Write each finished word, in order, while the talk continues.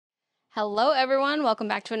Hello everyone, welcome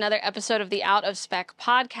back to another episode of the Out of Spec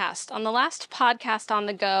podcast. On the last podcast on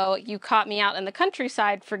the go, you caught me out in the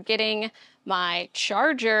countryside forgetting my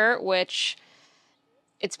charger, which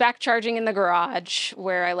it's back charging in the garage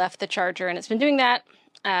where I left the charger, and it's been doing that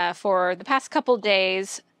for the past couple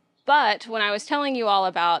days. But when I was telling you all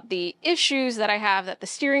about the issues that I have, that the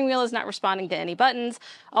steering wheel is not responding to any buttons,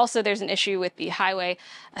 also there's an issue with the highway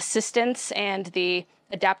assistance and the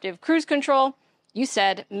adaptive cruise control, you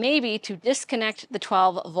said maybe to disconnect the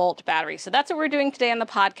 12-volt battery. So that's what we're doing today on the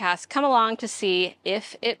podcast. Come along to see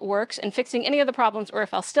if it works in fixing any of the problems, or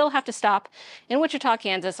if I'll still have to stop in Wichita,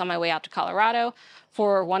 Kansas on my way out to Colorado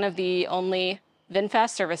for one of the only VinFast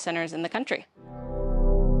service centers in the country.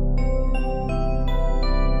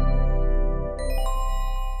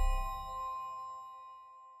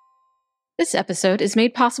 This episode is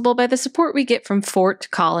made possible by the support we get from Fort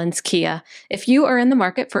Collins Kia. If you are in the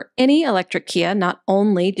market for any electric Kia, not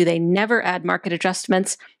only do they never add market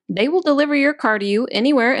adjustments, they will deliver your car to you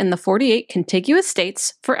anywhere in the 48 contiguous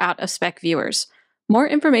states for out-of-spec viewers. More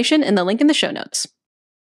information in the link in the show notes.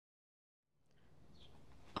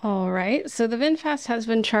 All right, so the VinFast has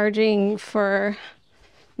been charging for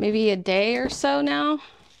maybe a day or so now,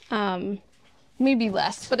 maybe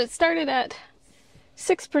less, but it started at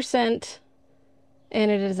 6%. And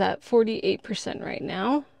it is at 48% right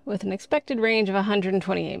now, with an expected range of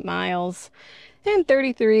 128 miles and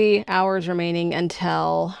 33 hours remaining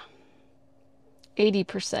until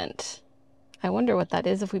 80%. I wonder what that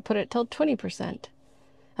is if we put it till 20%.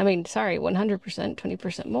 I mean, sorry, 100%,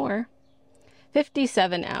 20% more.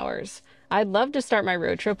 57 hours. I'd love to start my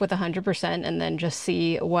road trip with 100% and then just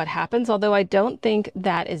see what happens, although I don't think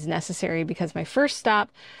that is necessary because my first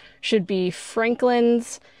stop should be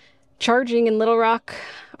Franklin's charging in Little Rock,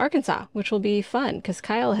 Arkansas, which will be fun because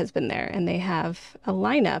Kyle has been there and they have a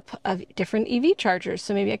lineup of different EV chargers.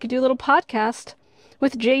 So maybe I could do a little podcast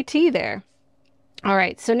with JT there. All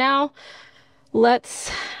right, so now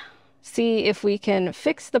let's see if we can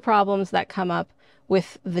fix the problems that come up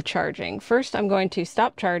with the charging. First, I'm going to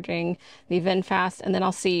stop charging the VinFast and then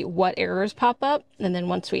I'll see what errors pop up. And then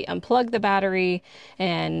once we unplug the battery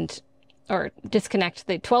or disconnect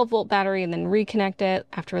the 12-volt battery and then reconnect it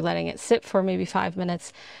after letting it sit for maybe 5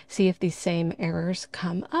 minutes, see if these same errors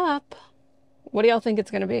come up. What do y'all think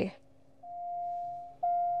it's going to be?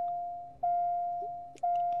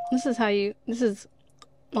 This is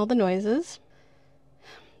all the noises.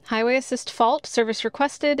 Highway assist fault, service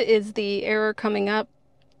requested is the error coming up.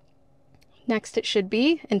 Next it should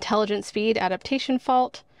be intelligent speed adaptation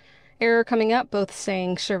fault, error coming up, both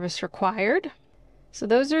saying service required. So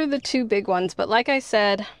those are the two big ones, but like I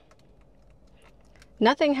said,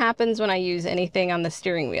 nothing happens when I use anything on the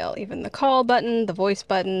steering wheel, even the call button, the voice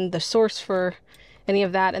button, the source for any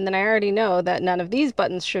of that. And then I already know that none of these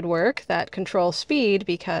buttons should work that control speed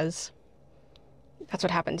because that's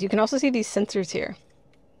what happens. You can also see these sensors here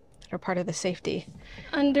that are part of the safety.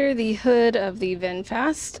 Under the hood of the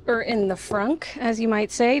VinFast, or in the frunk, as you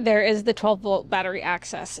might say, there is the 12-volt battery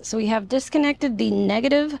access. So we have disconnected the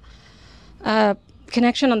negative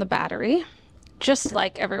connection on the battery, just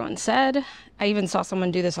like everyone said. I even saw someone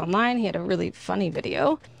do this online. He had a really funny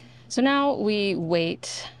video. So now we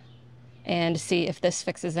wait and see if this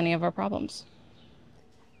fixes any of our problems.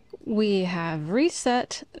 We have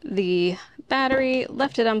reset the battery,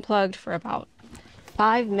 left it unplugged for about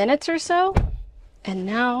 5 minutes or so, and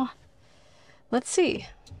now let's see.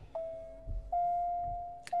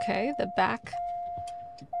 Okay, the back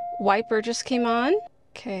wiper just came on.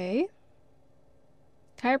 Okay.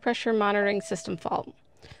 Tire pressure monitoring system fault.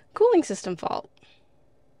 Cooling system fault.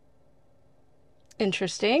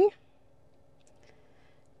 Interesting.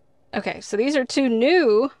 Okay, so these are two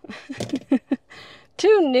new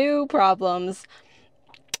problems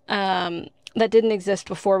that didn't exist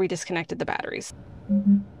before we disconnected the batteries.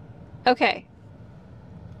 Okay.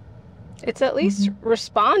 It's at least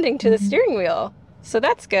responding to the steering wheel, so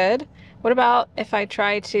that's good. What about if I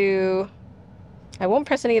try to... I won't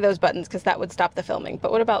press any of those buttons because that would stop the filming.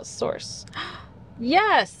 But what about source?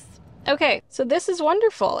 Yes! Okay, so this is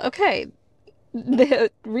wonderful. Okay,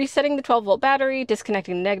 resetting the 12-volt battery,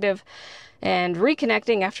 disconnecting the negative, and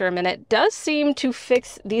reconnecting after a minute does seem to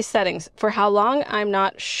fix these settings. For how long, I'm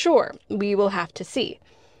not sure. We will have to see.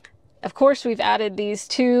 Of course, we've added these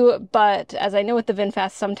two, but as I know with the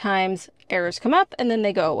VinFast, sometimes errors come up and then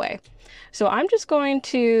they go away. So I'm just going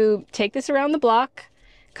to take this around the block,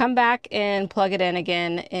 come back and plug it in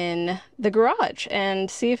again in the garage and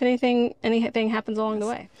see if anything happens along the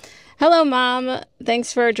way. Hello, Mom.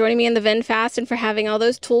 Thanks for joining me in the VinFast and for having all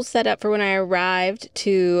those tools set up for when I arrived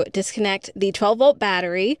to disconnect the 12-volt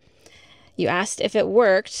battery. You asked if it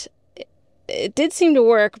worked. it did seem to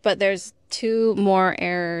work, but there's 2 more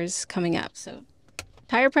errors coming up. So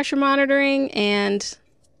tire pressure monitoring and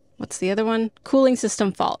what's the other one? Cooling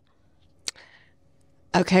system fault.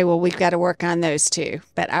 Okay, well, we've got to work on those too.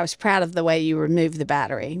 But I was proud of the way you removed the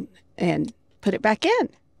battery and put it back in.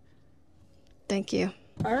 Thank you.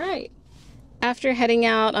 All right. After heading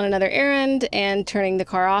out on another errand and turning the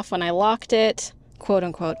car off when I locked it, quote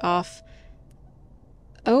unquote off.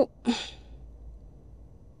 Oh.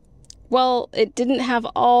 Well, it didn't have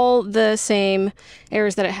all the same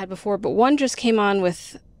errors that it had before, but one just came on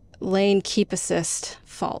with lane keep assist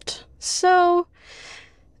fault. So,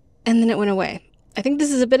 and then it went away. I think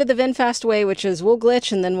this is a bit of the VinFast way, which is we'll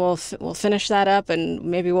glitch and then we'll finish that up and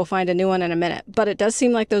maybe we'll find a new one in a minute. But it does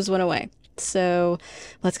seem like those went away. So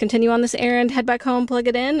let's continue on this errand, head back home, plug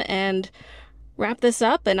it in, and wrap this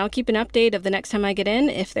up. And I'll keep an update of the next time I get in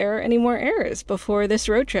if there are any more errors before this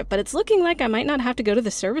road trip. But it's looking like I might not have to go to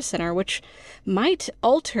the service center, which might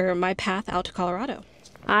alter my path out to Colorado.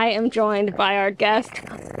 I am joined by our guest,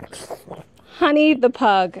 Honey the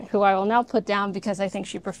Pug, who I will now put down because I think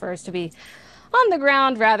she prefers to be on the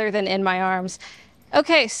ground rather than in my arms.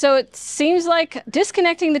 Okay, so it seems like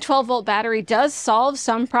disconnecting the 12-volt battery does solve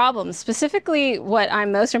some problems. Specifically, what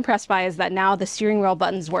I'm most impressed by is that now the steering wheel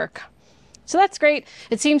buttons work. So that's great.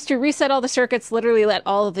 It seems to reset all the circuits, literally let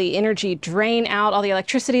all of the energy drain out, all the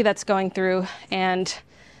electricity that's going through, and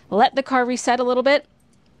let the car reset a little bit.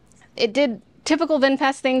 It did typical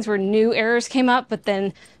VinFast things where new errors came up, but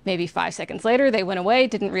then maybe 5 seconds later they went away,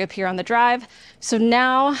 didn't reappear on the drive. So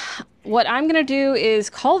now what I'm going to do is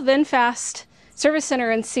call VinFast Service Center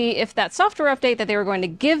and see if that software update that they were going to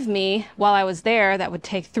give me while I was there, that would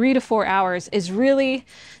take 3 to 4 hours, is really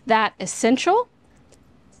that essential.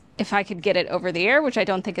 If I could get it over the air, which I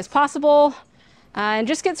don't think is possible, and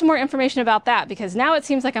just get some more information about that, because now it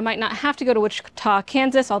seems like I might not have to go to Wichita,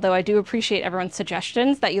 Kansas, although I do appreciate everyone's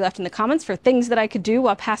suggestions that you left in the comments for things that I could do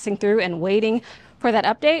while passing through and waiting for that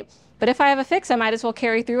update. But if I have a fix, I might as well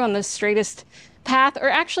carry through on the straightest path, or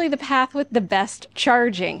actually the path with the best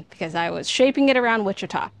charging, because I was shaping it around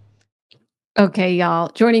Wichita. Okay, y'all,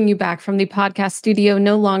 joining you back from the podcast studio,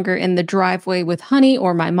 no longer in the driveway with Honey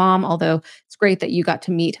or my mom, although it's great that you got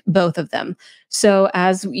to meet both of them. So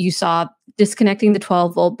as you saw, disconnecting the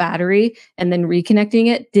 12-volt battery and then reconnecting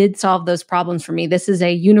it did solve those problems for me. This is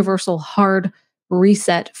a universal hard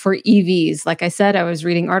reset for EVs. Like I said, I was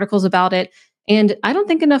reading articles about it, and I don't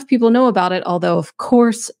think enough people know about it, although of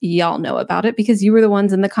course y'all know about it because you were the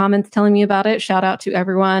ones in the comments telling me about it. Shout out to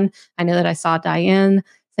everyone. I know that I saw Diane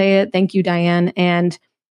say it. Thank you, Diane. And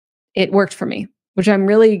it worked for me, which I'm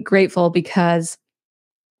really grateful because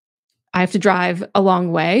I have to drive a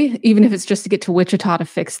long way, even if it's just to get to Wichita to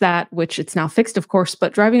fix that, which it's now fixed, of course,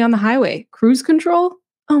 but driving on the highway, cruise control,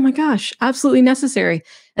 oh my gosh, absolutely necessary.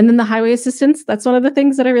 And then the highway assistance, that's one of the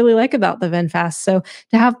things that I really like about the VinFast. So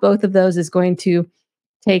to have both of those is going to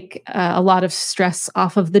take a lot of stress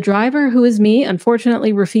off of the driver, who is me.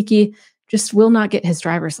 Unfortunately, Rafiki just will not get his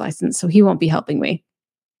driver's license, so he won't be helping me.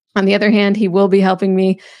 On the other hand, he will be helping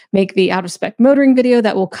me make the out of spec motoring video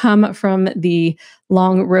that will come from the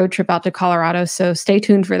long road trip out to Colorado. So stay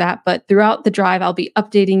tuned for that. But throughout the drive, I'll be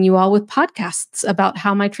updating you all with podcasts about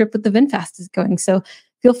how my trip with the VinFast is going. So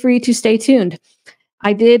feel free to stay tuned.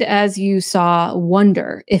 I did, as you saw,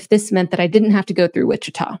 wonder if this meant that I didn't have to go through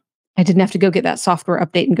Wichita. I didn't have to go get that software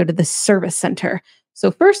update and go to the service center. So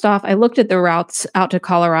first off, I looked at the routes out to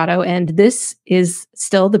Colorado, and this is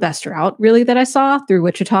still the best route, really, that I saw through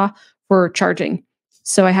Wichita for charging.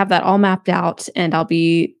 So I have that all mapped out, and I'll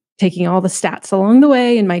be taking all the stats along the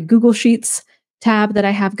way in my Google Sheets tab that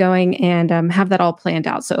I have going, and have that all planned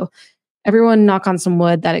out. So everyone knock on some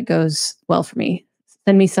wood that it goes well for me.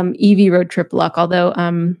 Send me some EV road trip luck, although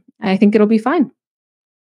I think it'll be fine.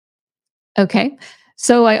 Okay,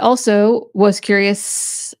 so I also was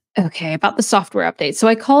curious about the software update. So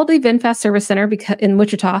I called the VinFast Service Center because in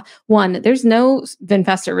Wichita. One, there's no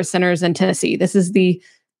VinFast Service Centers in Tennessee. This is the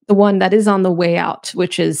one that is on the way out,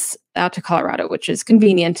 which is out to Colorado, which is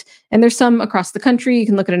convenient. And there's some across the country. You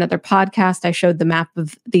can look at another podcast. I showed the map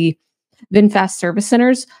of the VinFast Service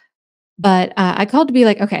Centers. But I called to be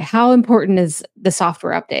like, okay, how important is the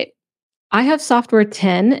software update? I have software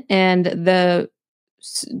 10, and the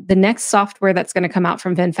next software that's going to come out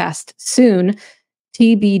from VinFast soon,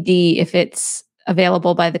 TBD if it's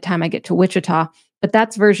available by the time I get to Wichita, but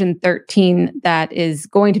that's version 13 that is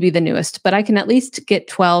going to be the newest. But I can at least get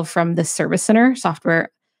 12 from the service center, software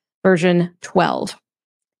version 12.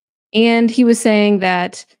 And he was saying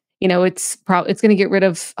that, it's going to get rid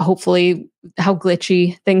of, hopefully, how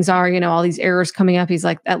glitchy things are, all these errors coming up. He's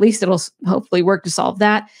like, at least it'll hopefully work to solve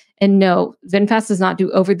that. And no, VinFast does not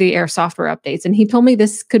do over-the-air software updates. And he told me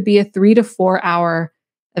this could be a 3 to 4 hour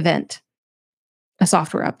event, a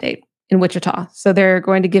software update in Wichita. So they're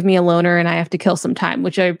going to give me a loaner and I have to kill some time,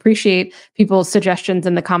 which I appreciate people's suggestions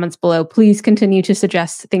in the comments below. Please continue to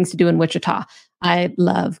suggest things to do in Wichita. I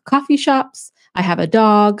love coffee shops. I have a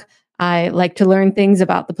dog. I like to learn things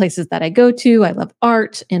about the places that I go to. I love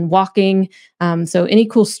art and walking. So any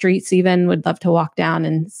cool streets even, would love to walk down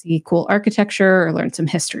and see cool architecture or learn some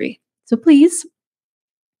history. So please,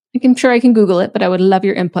 I'm sure I can Google it, but I would love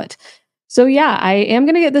your input. So yeah, I am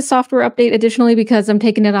going to get this software update additionally because I'm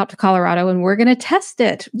taking it out to Colorado and we're going to test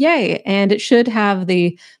it. Yay. And it should have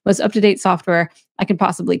the most up-to-date software I can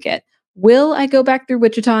possibly get. Will I go back through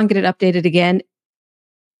Wichita and get it updated again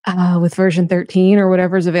with version 13 or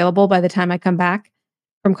whatever is available by the time I come back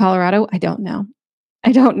from Colorado? I don't know.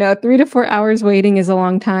 3 to 4 hours waiting is a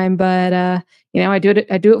long time, but I do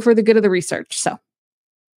it for the good of the research. So,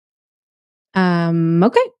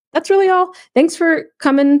 okay. That's really all. Thanks for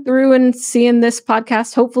coming through and seeing this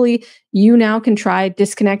podcast. Hopefully you now can try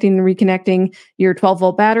disconnecting and reconnecting your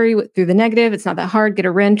 12-volt battery through the negative. It's not that hard. Get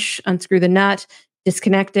a wrench, unscrew the nut,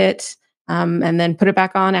 disconnect it, and then put it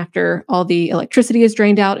back on after all the electricity is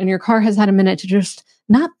drained out and your car has had a minute to just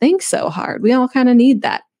not think so hard. We all kind of need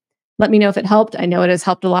that. Let me know if it helped. I know it has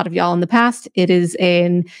helped a lot of y'all in the past. It is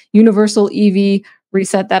an universal EV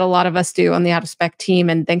reset that a lot of us do on the Out of Spec team.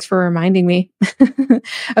 And thanks for reminding me.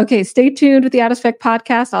 Okay, stay tuned with the Out of Spec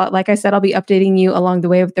podcast. Like I said, I'll be updating you along the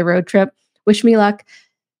way of the road trip. Wish me luck.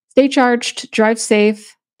 Stay charged, drive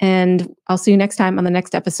safe, and I'll see you next time on the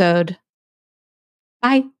next episode.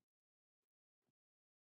 Bye.